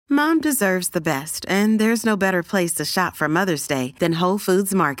Mom deserves the best, and there's no better place to shop for Mother's Day than Whole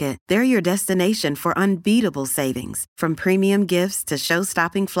Foods Market. They're your destination for unbeatable savings, from premium gifts to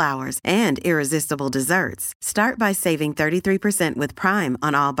show-stopping flowers and irresistible desserts. Start by saving 33% with Prime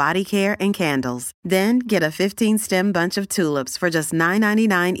on all body care and candles. Then get a 15-stem bunch of tulips for just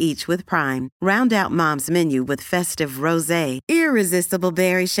 $9.99 each with Prime. Round out Mom's menu with festive rosé, irresistible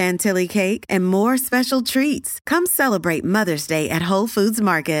berry chantilly cake, and more special treats. Come celebrate Mother's Day at Whole Foods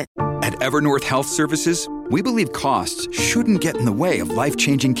Market. At Evernorth Health Services, we believe costs shouldn't get in the way of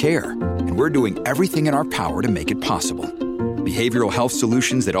life-changing care, and we're doing everything in our power to make it possible. Behavioral health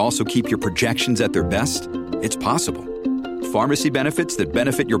solutions that also keep your projections at their best? It's possible. Pharmacy benefits that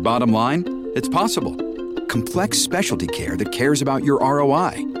benefit your bottom line? It's possible. Complex specialty care that cares about your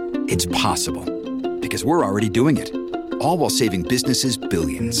ROI? It's possible. Because we're already doing it. All while saving businesses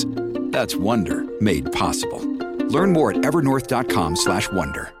billions. That's Wonder made possible. Learn more at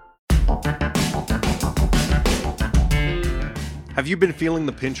evernorth.com/wonder. Have you been feeling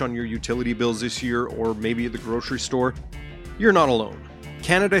the pinch on your utility bills this year, or maybe at the grocery store? You're not alone.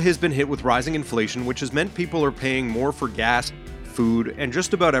 Canada has been hit with rising inflation, which has meant people are paying more for gas, food, and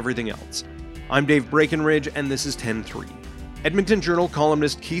just about everything else. I'm Dave Breckenridge, and this is 10-3. Edmonton Journal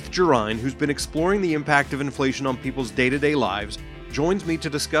columnist Keith Gerein, who's been exploring the impact of inflation on people's day-to-day lives, joins me to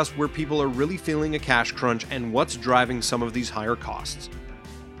discuss where people are really feeling a cash crunch and what's driving some of these higher costs.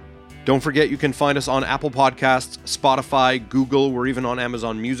 Don't forget you can find us on Apple Podcasts, Spotify, Google, we're even on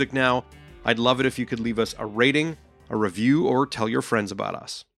Amazon Music now. I'd love it if you could leave us a rating, a review, or tell your friends about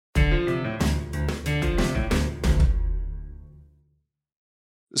us.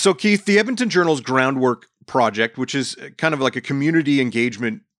 So Keith, the Edmonton Journal's Groundwork project, which is kind of like a community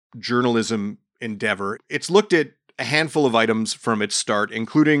engagement journalism endeavor, it's looked at a handful of items from its start,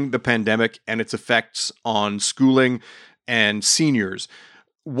 including the pandemic and its effects on schooling and seniors.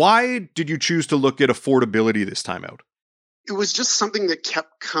 Why did you choose to look at affordability this time out? It was just something that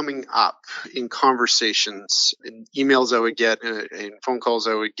kept coming up in conversations, in emails I would get, and phone calls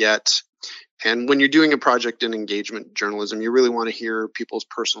I would get. And when you're doing a project in engagement journalism, you really want to hear people's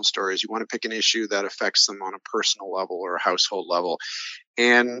personal stories. You want to pick an issue that affects them on a personal level or a household level.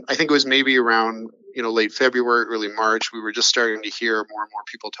 And I think it was maybe around, late February, early March, we were just starting to hear more and more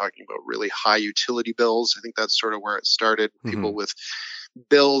people talking about really high utility bills. I think that's sort of where it started. People with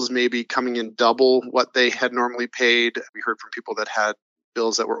bills maybe coming in double what they had normally paid. We heard from people that had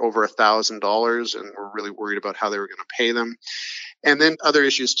bills that were over $1,000 and were really worried about how they were going to pay them. And then other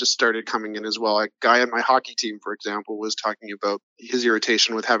issues just started coming in as well. A guy on my hockey team, for example, was talking about his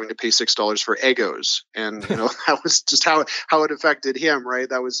irritation with having to pay $6 for Eggos. And, that was just how it affected him, right?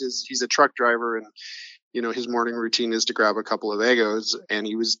 That was he's a truck driver, and, his morning routine is to grab a couple of Eggos, and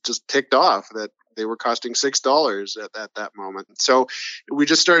he was just ticked off that they were costing $6 at that moment. So we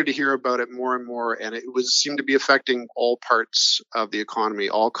just started to hear about it more and more, and it seemed to be affecting all parts of the economy,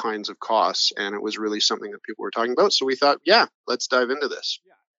 all kinds of costs, and it was really something that people were talking about. So we thought, let's dive into this.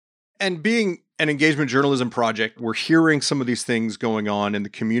 And being an engagement journalism project, we're hearing some of these things going on in the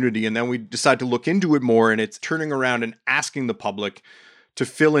community, and then we decide to look into it more, and it's turning around and asking the public to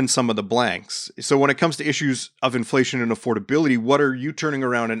fill in some of the blanks. So when it comes to issues of inflation and affordability, what are you turning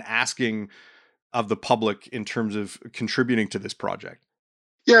around and asking of the public in terms of contributing to this project?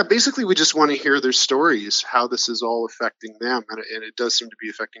 Yeah, basically we just want to hear their stories, how this is all affecting them. And it does seem to be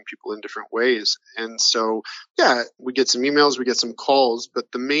affecting people in different ways. And so, we get some emails, we get some calls, but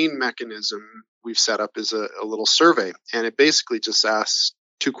the main mechanism we've set up is a little survey. And it basically just asks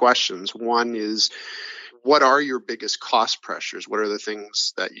two questions. One is, what are your biggest cost pressures? What are the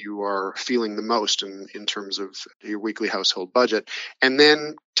things that you are feeling the most in terms of your weekly household budget? And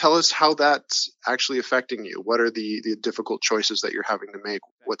then tell us how that's actually affecting you. What are the difficult choices that you're having to make?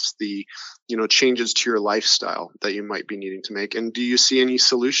 What's the changes to your lifestyle that you might be needing to make? And do you see any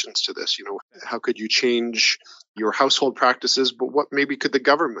solutions to this? How could you change your household practices, but what maybe could the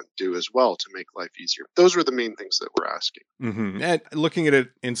government do as well to make life easier? Those were the main things that we're asking. And looking at it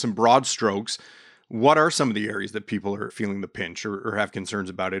in some broad strokes, what are some of the areas that people are feeling the pinch or have concerns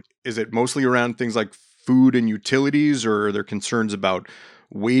about it? Is it mostly around things like food and utilities, or are there concerns about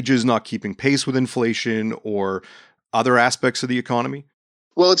wages not keeping pace with inflation or other aspects of the economy?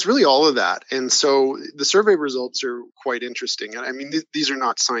 Well, it's really all of that. And so the survey results are quite interesting. And I mean, these are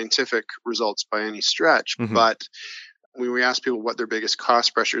not scientific results by any stretch, but when we ask people what their biggest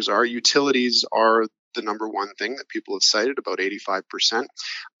cost pressures are, utilities are the number one thing that people have cited, about 85%.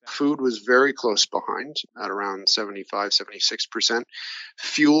 Food was very close behind at around 75, 76%.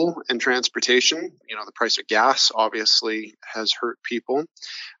 Fuel and transportation, the price of gas obviously has hurt people.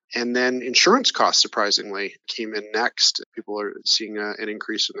 And then insurance costs, surprisingly, came in next. People are seeing an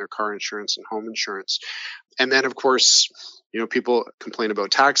increase in their car insurance and home insurance. And then, of course, people complain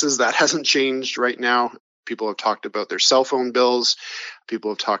about taxes. That hasn't changed right now. People have talked about their cell phone bills.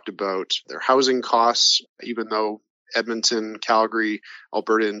 People have talked about their housing costs, even though Edmonton, Calgary,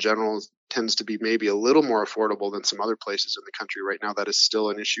 Alberta in general tends to be maybe a little more affordable than some other places in the country right now. That is still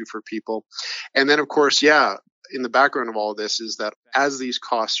an issue for people. And then, of course, in the background of all of this is that as these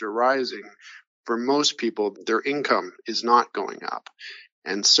costs are rising, for most people, their income is not going up.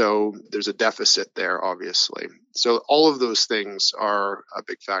 And so there's a deficit there, obviously. So all of those things are a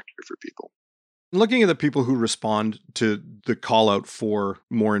big factor for people. Looking at the people who respond to the call out for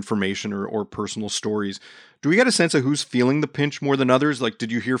more information or personal stories, do we get a sense of who's feeling the pinch more than others? Like,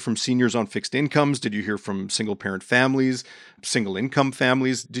 did you hear from seniors on fixed incomes? Did you hear from single parent families, single income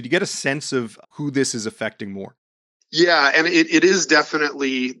families? Did you get a sense of who this is affecting more? Yeah, and it is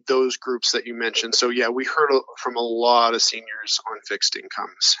definitely those groups that you mentioned. So we heard from a lot of seniors on fixed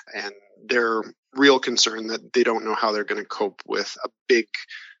incomes, and their real concern that they don't know how they're going to cope with a big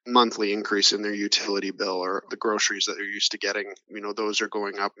monthly increase in their utility bill, or the groceries that they're used to getting. Those are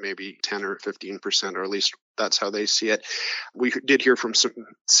going up maybe 10 or 15%, or at least that's how they see it. We did hear from some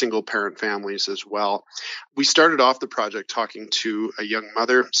single parent families as well. We started off the project talking to a young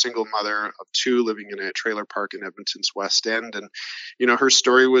mother, single mother of two, living in a trailer park in Edmonton's West End. And, her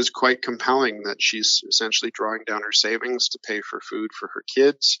story was quite compelling, that she's essentially drawing down her savings to pay for food for her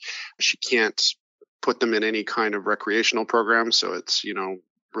kids. She can't put them in any kind of recreational program. So it's,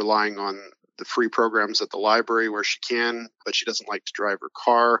 relying on the free programs at the library where she can, but she doesn't like to drive her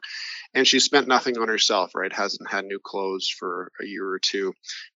car. And she spent nothing on herself, right? Hasn't had new clothes for a year or two.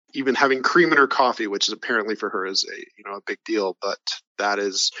 Even having cream in her coffee, which is apparently for her is a big deal, but that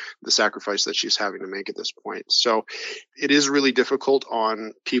is the sacrifice that she's having to make at this point. So it is really difficult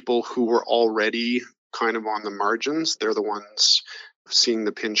on people who were already kind of on the margins. They're the ones seeing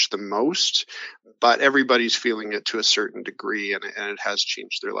the pinch the most, but everybody's feeling it to a certain degree, and it has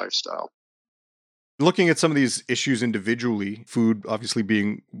changed their lifestyle. Looking at some of these issues individually, food obviously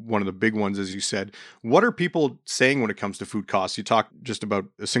being one of the big ones, as you said, what are people saying when it comes to food costs? You talked just about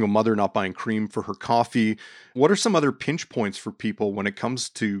a single mother not buying cream for her coffee. What are some other pinch points for people when it comes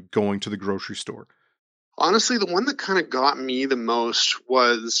to going to the grocery store? Honestly, the one that kind of got me the most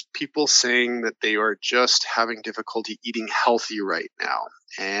was people saying that they are just having difficulty eating healthy right now.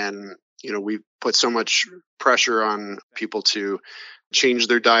 And, we've put so much pressure on people to change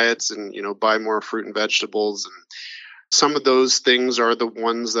their diets and, buy more fruit and vegetables. And some of those things are the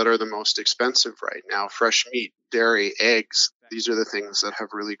ones that are the most expensive right now. Fresh meat, dairy, eggs. These are the things that have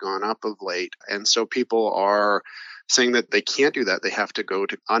really gone up of late. And so people are saying that they can't do that. They have to go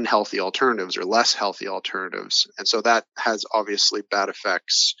to unhealthy alternatives or less healthy alternatives. And so that has obviously bad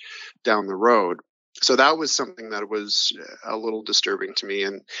effects down the road. So that was something that was a little disturbing to me.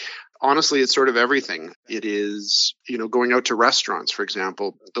 And honestly, it's sort of everything. It is, going out to restaurants, for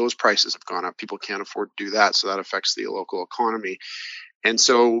example, those prices have gone up. People can't afford to do that. So that affects the local economy. And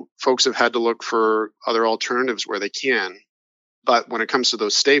so folks have had to look for other alternatives where they can. But when it comes to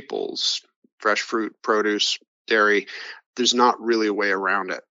those staples, fresh fruit, produce, dairy, there's not really a way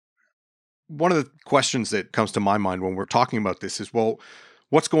around it. One of the questions that comes to my mind when we're talking about this is, well,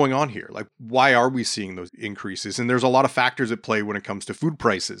 what's going on here? Like, why are we seeing those increases? And there's a lot of factors at play when it comes to food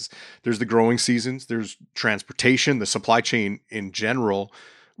prices. There's the growing seasons, there's transportation, the supply chain in general.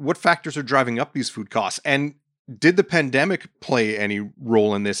 What factors are driving up these food costs? And did the pandemic play any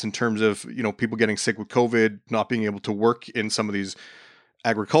role in this in terms of, people getting sick with COVID, not being able to work in some of these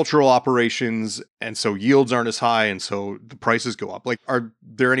agricultural operations, and so yields aren't as high, and so the prices go up? Like, are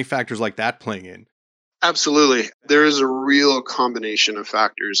there any factors like that playing in? Absolutely. There is a real combination of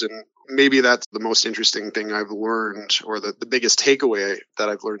factors, and maybe that's the most interesting thing I've learned, or the biggest takeaway that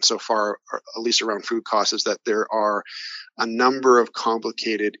I've learned so far, or at least around food costs, is that there are a number of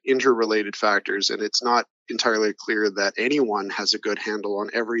complicated interrelated factors, and it's not entirely clear that anyone has a good handle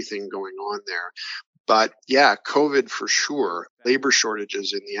on everything going on there. But COVID for sure, labor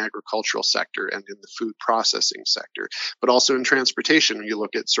shortages in the agricultural sector and in the food processing sector, but also in transportation. You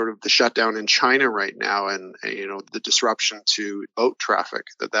look at sort of the shutdown in China right now, and the disruption to boat traffic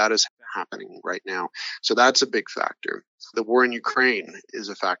that is happening right now. So that's a big factor. The war in Ukraine is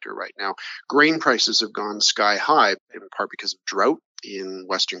a factor right now. Grain prices have gone sky high, in part because of drought in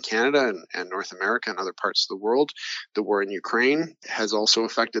Western Canada and North America and other parts of the world. The war in Ukraine has also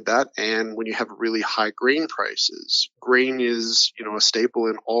affected that. And when you have really high grain prices, grain is, a staple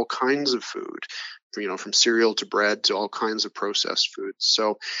in all kinds of food, from cereal to bread to all kinds of processed foods.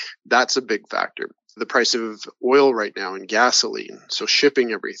 So that's a big factor. The price of oil right now and gasoline, so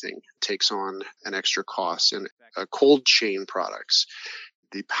shipping everything takes on an extra cost, and cold chain products,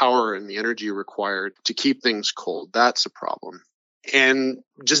 the power and the energy required to keep things cold, that's a problem. And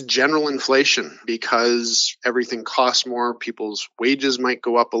just general inflation, because everything costs more, people's wages might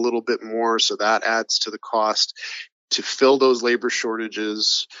go up a little bit more, so that adds to the cost. To fill those labor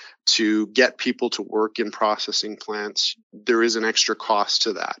shortages, to get people to work in processing plants, there is an extra cost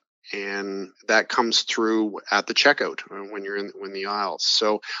to that. And that comes through at the checkout when you're in the aisles.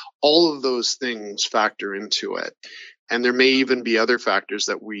 So all of those things factor into it. And there may even be other factors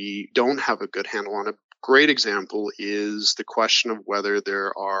that we don't have a good handle on. A great example is the question of whether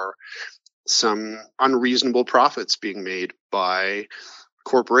there are some unreasonable profits being made by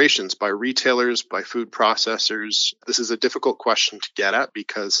corporations, by retailers, by food processors. This is a difficult question to get at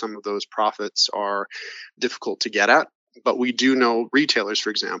because some of those profits are difficult to get at. But we do know retailers, for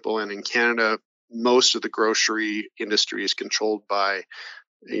example, and in Canada, most of the grocery industry is controlled by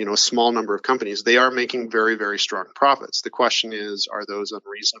a small number of companies. They are making very, very strong profits. The question is, are those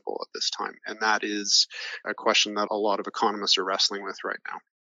unreasonable at this time? And that is a question that a lot of economists are wrestling with right now.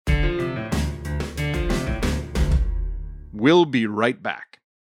 We'll be right back.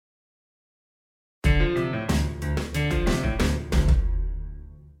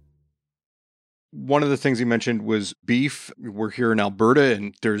 One of the things you mentioned was beef. We're here in Alberta,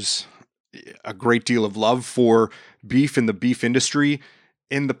 and there's a great deal of love for beef in the beef industry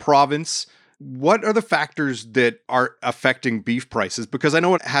in the province. What are the factors that are affecting beef prices? Because I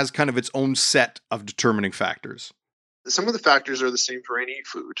know it has kind of its own set of determining factors. Some of the factors are the same for any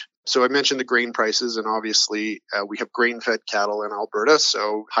food. So I mentioned the grain prices, and obviously we have grain-fed cattle in Alberta.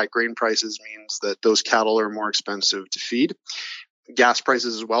 So high grain prices means that those cattle are more expensive to feed. Gas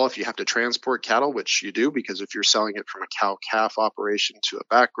prices as well, if you have to transport cattle, which you do, because if you're selling it from a cow-calf operation to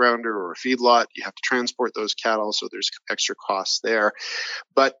a backgrounder or a feedlot, you have to transport those cattle, so there's extra costs there.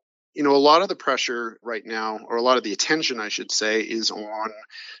 But a lot of the pressure right now, or a lot of the attention, I should say, is on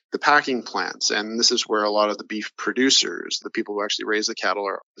the packing plants. And this is where a lot of the beef producers, the people who actually raise the cattle,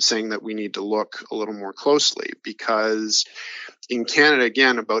 are saying that we need to look a little more closely, because in Canada,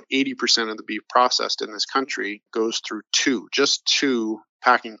 again, about 80% of the beef processed in this country goes through just two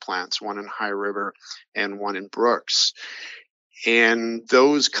packing plants, one in High River and one in Brooks. And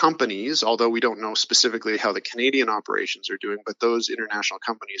those companies, although we don't know specifically how the Canadian operations are doing, but those international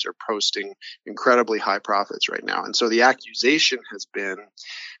companies are posting incredibly high profits right now. And so the accusation has been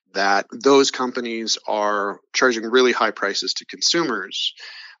that those companies are charging really high prices to consumers,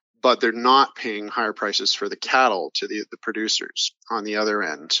 but they're not paying higher prices for the cattle to the producers on the other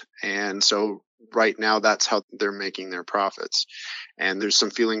end. And so right now, that's how they're making their profits. And there's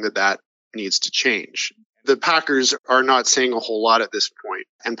some feeling that needs to change. The packers are not saying a whole lot at this point.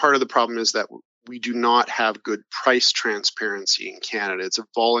 And part of the problem is that we do not have good price transparency in Canada. It's a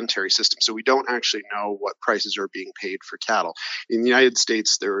voluntary system, so we don't actually know what prices are being paid for cattle. In the United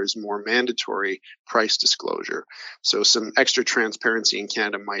States, there is more mandatory price disclosure. So some extra transparency in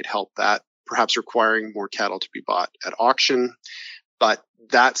Canada might help that, perhaps requiring more cattle to be bought at auction. But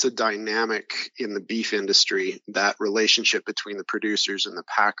that's a dynamic in the beef industry, that relationship between the producers and the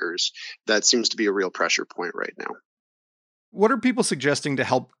packers, that seems to be a real pressure point right now. What are people suggesting to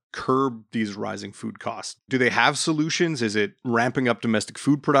help curb these rising food costs? Do they have solutions? Is it ramping up domestic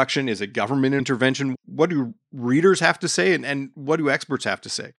food production? Is it government intervention? What do readers have to say, and what do experts have to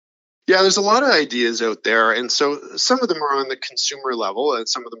say? Yeah, there's a lot of ideas out there. And so some of them are on the consumer level, and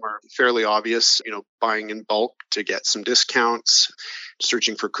some of them are fairly obvious, buying in bulk to get some discounts,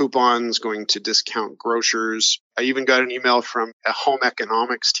 searching for coupons, going to discount grocers. I even got an email from a home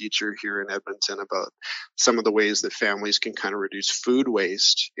economics teacher here in Edmonton about some of the ways that families can kind of reduce food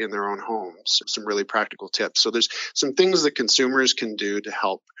waste in their own homes, some really practical tips. So there's some things that consumers can do to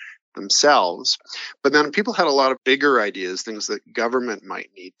help themselves. But then people had a lot of bigger ideas, things that government might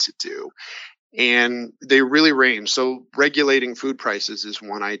need to do. And they really range. So regulating food prices is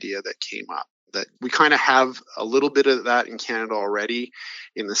one idea that came up. That we kind of have a little bit of that in Canada already,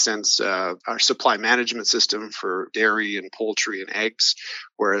 in the sense our supply management system for dairy and poultry and eggs,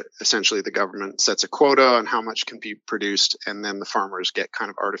 where essentially the government sets a quota on how much can be produced, and then the farmers get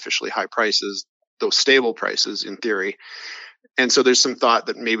kind of artificially high prices, those stable prices in theory. And so there's some thought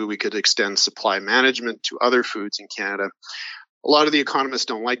that maybe we could extend supply management to other foods in Canada. A lot of the economists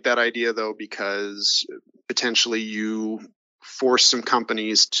don't like that idea, though, because potentially you force some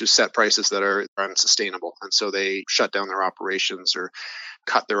companies to set prices that are unsustainable. And so they shut down their operations or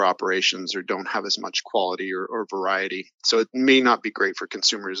cut their operations or don't have as much quality or variety. So it may not be great for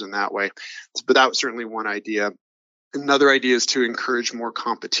consumers in that way. But that was certainly one idea. Another idea is to encourage more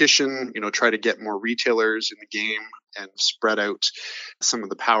competition, try to get more retailers in the game and spread out some of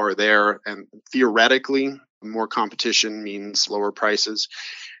the power there. And theoretically, more competition means lower prices.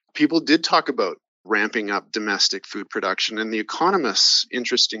 People did talk about ramping up domestic food production, and the economists,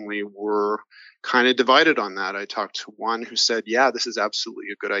 interestingly, were kind of divided on that. I talked to one who said, yeah, this is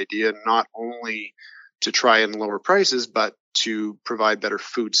absolutely a good idea, not only to try and lower prices, but to provide better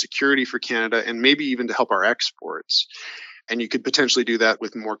food security for Canada and maybe even to help our exports. And you could potentially do that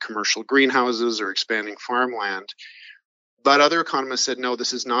with more commercial greenhouses or expanding farmland. But other economists said, no,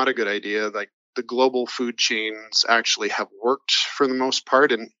 this is not a good idea. Like, the global food chains actually have worked for the most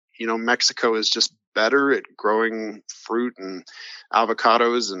part. And, Mexico is just better at growing fruit and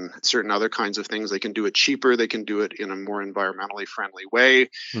avocados and certain other kinds of things. They can do it cheaper. They can do it in a more environmentally friendly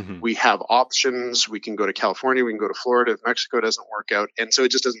way. Mm-hmm. We have options. We can go to California. We can go to Florida if Mexico doesn't work out. And so it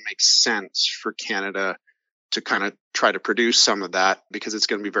just doesn't make sense for Canada to kind of try to produce some of that, because it's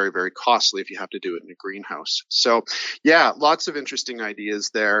going to be very, very costly if you have to do it in a greenhouse. So, yeah, lots of interesting ideas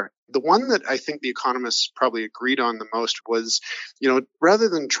there. The one that I think the economists probably agreed on the most was, rather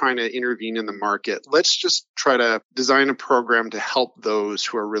than trying to intervene in the market, let's just try to design a program to help those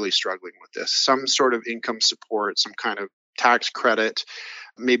who are really struggling with this. Some sort of income support, some kind of tax credit,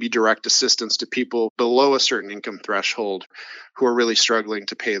 maybe direct assistance to people below a certain income threshold who are really struggling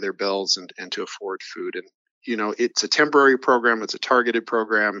to pay their bills and to afford food. And it's a temporary program, it's a targeted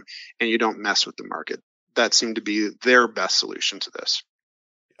program, and you don't mess with the market. That seemed to be their best solution to this.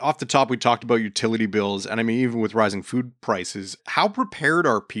 Off the top, we talked about utility bills, and I mean, even with rising food prices, how prepared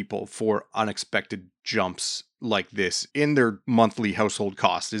are people for unexpected jumps like this in their monthly household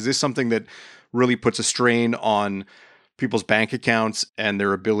costs? Is this something that really puts a strain on people's bank accounts and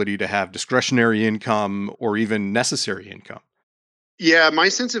their ability to have discretionary income or even necessary income? Yeah, my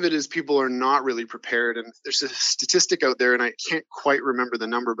sense of it is people are not really prepared. And there's a statistic out there, and I can't quite remember the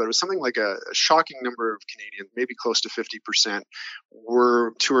number, but it was something like a shocking number of Canadians, maybe close to 50%,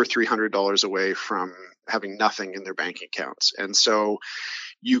 were $200 or $300 away from having nothing in their bank accounts. And so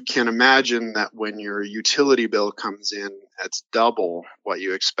you can imagine that when your utility bill comes in, it's double what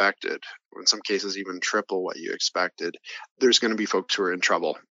you expected, or in some cases even triple what you expected. There's going to be folks who are in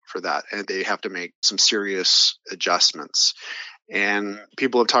trouble for that, and they have to make some serious adjustments. And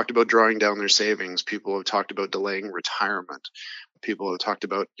people have talked about drawing down their savings. People have talked about delaying retirement. People have talked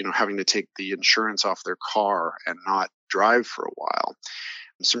about, having to take the insurance off their car and not drive for a while.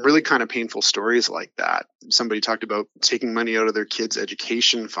 Some really kind of painful stories like that. Somebody talked about taking money out of their kids'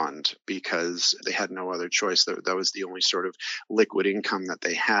 education fund because they had no other choice. That was the only sort of liquid income that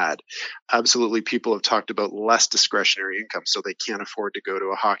they had. Absolutely, people have talked about less discretionary income, so they can't afford to go to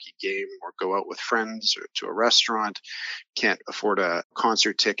a hockey game or go out with friends or to a restaurant, can't afford a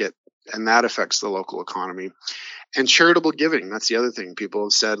concert ticket, and that affects the local economy. And charitable giving, that's the other thing. People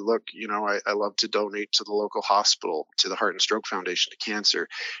have said, look, I love to donate to the local hospital, to the Heart and Stroke Foundation, to cancer.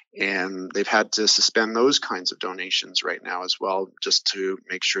 And they've had to suspend those kinds of donations right now as well, just to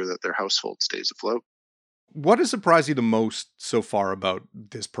make sure that their household stays afloat. What has surprised you the most so far about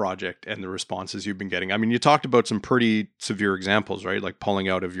this project and the responses you've been getting? I mean, you talked about some pretty severe examples, right? Like pulling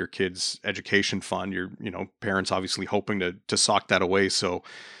out of your kids' education fund, your, parents obviously hoping to sock that away. So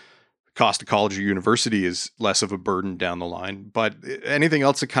cost of college or university is less of a burden down the line. But anything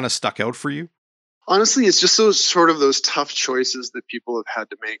else that kind of stuck out for you? Honestly, it's just those tough choices that people have had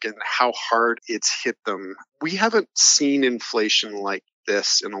to make and how hard it's hit them. We haven't seen inflation like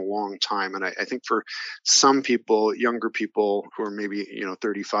this in a long time. And I think for some people, younger people who are maybe,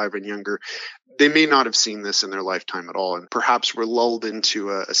 35 and younger, they may not have seen this in their lifetime at all. And perhaps we're lulled into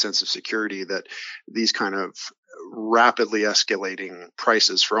a sense of security that these kind of rapidly escalating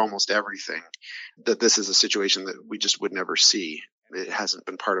prices for almost everything, that this is a situation that we just would never see. It hasn't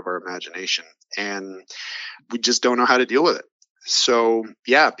been part of our imagination, and we just don't know how to deal with it. So,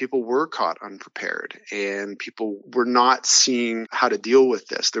 yeah, people were caught unprepared, and people were not seeing how to deal with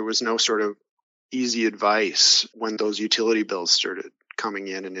this. There was no sort of easy advice when those utility bills started coming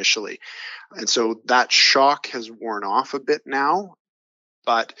in initially. And so that shock has worn off a bit now,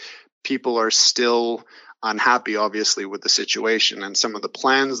 but people are still unhappy, obviously, with the situation, and some of the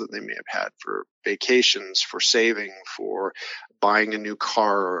plans that they may have had for vacations, for saving, for buying a new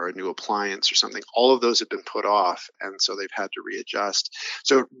car or a new appliance or something, all of those have been put off. And so they've had to readjust.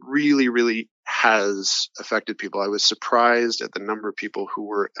 So it really, really has affected people. I was surprised at the number of people who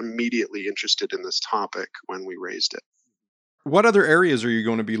were immediately interested in this topic when we raised it. What other areas are you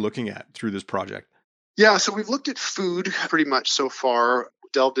going to be looking at through this project? Yeah, so we've looked at food pretty much so far.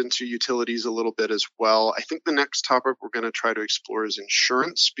 delved into utilities a little bit as well. I think the next topic we're going to try to explore is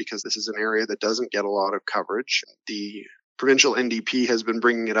insurance, because this is an area that doesn't get a lot of coverage. The provincial NDP has been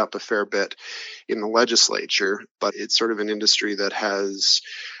bringing it up a fair bit in the legislature, but it's sort of an industry that has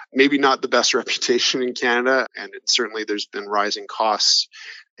maybe not the best reputation in Canada, and certainly there's been rising costs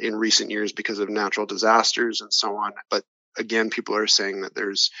in recent years because of natural disasters and so on. But again, people are saying that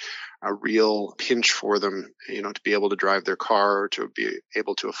there's a real pinch for them, to be able to drive their car, or to be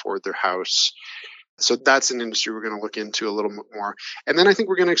able to afford their house. So that's an industry we're going to look into a little bit more. And then I think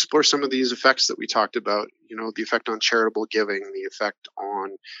we're going to explore some of these effects that we talked about, the effect on charitable giving, the effect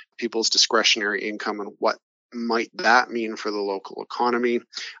on people's discretionary income, and what might that mean for the local economy.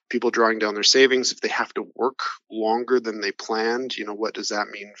 People drawing down their savings, if they have to work longer than they planned, what does that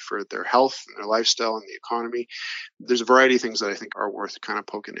mean for their health and their lifestyle and the economy? There's a variety of things that I think are worth kind of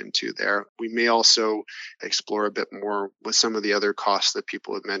poking into there. We may also explore a bit more with some of the other costs that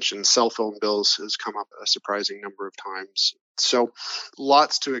people have mentioned. Cell phone bills has come up a surprising number of times. So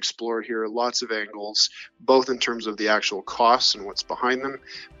lots to explore here, lots of angles, both in terms of the actual costs and what's behind them,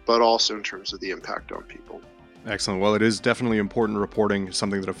 but also in terms of the impact on people. Excellent. Well, it is definitely important reporting,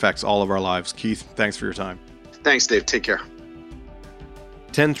 something that affects all of our lives. Keith, thanks for your time. Thanks, Dave. Take care.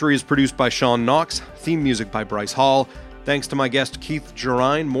 10-3 is produced by Sean Knox, theme music by Bryce Hall. Thanks to my guest, Keith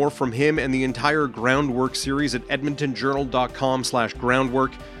Gerein. More from him and the entire Groundwork series at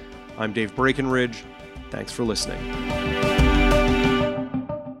edmontonjournal.com/groundwork. I'm Dave Breckenridge. Thanks for listening.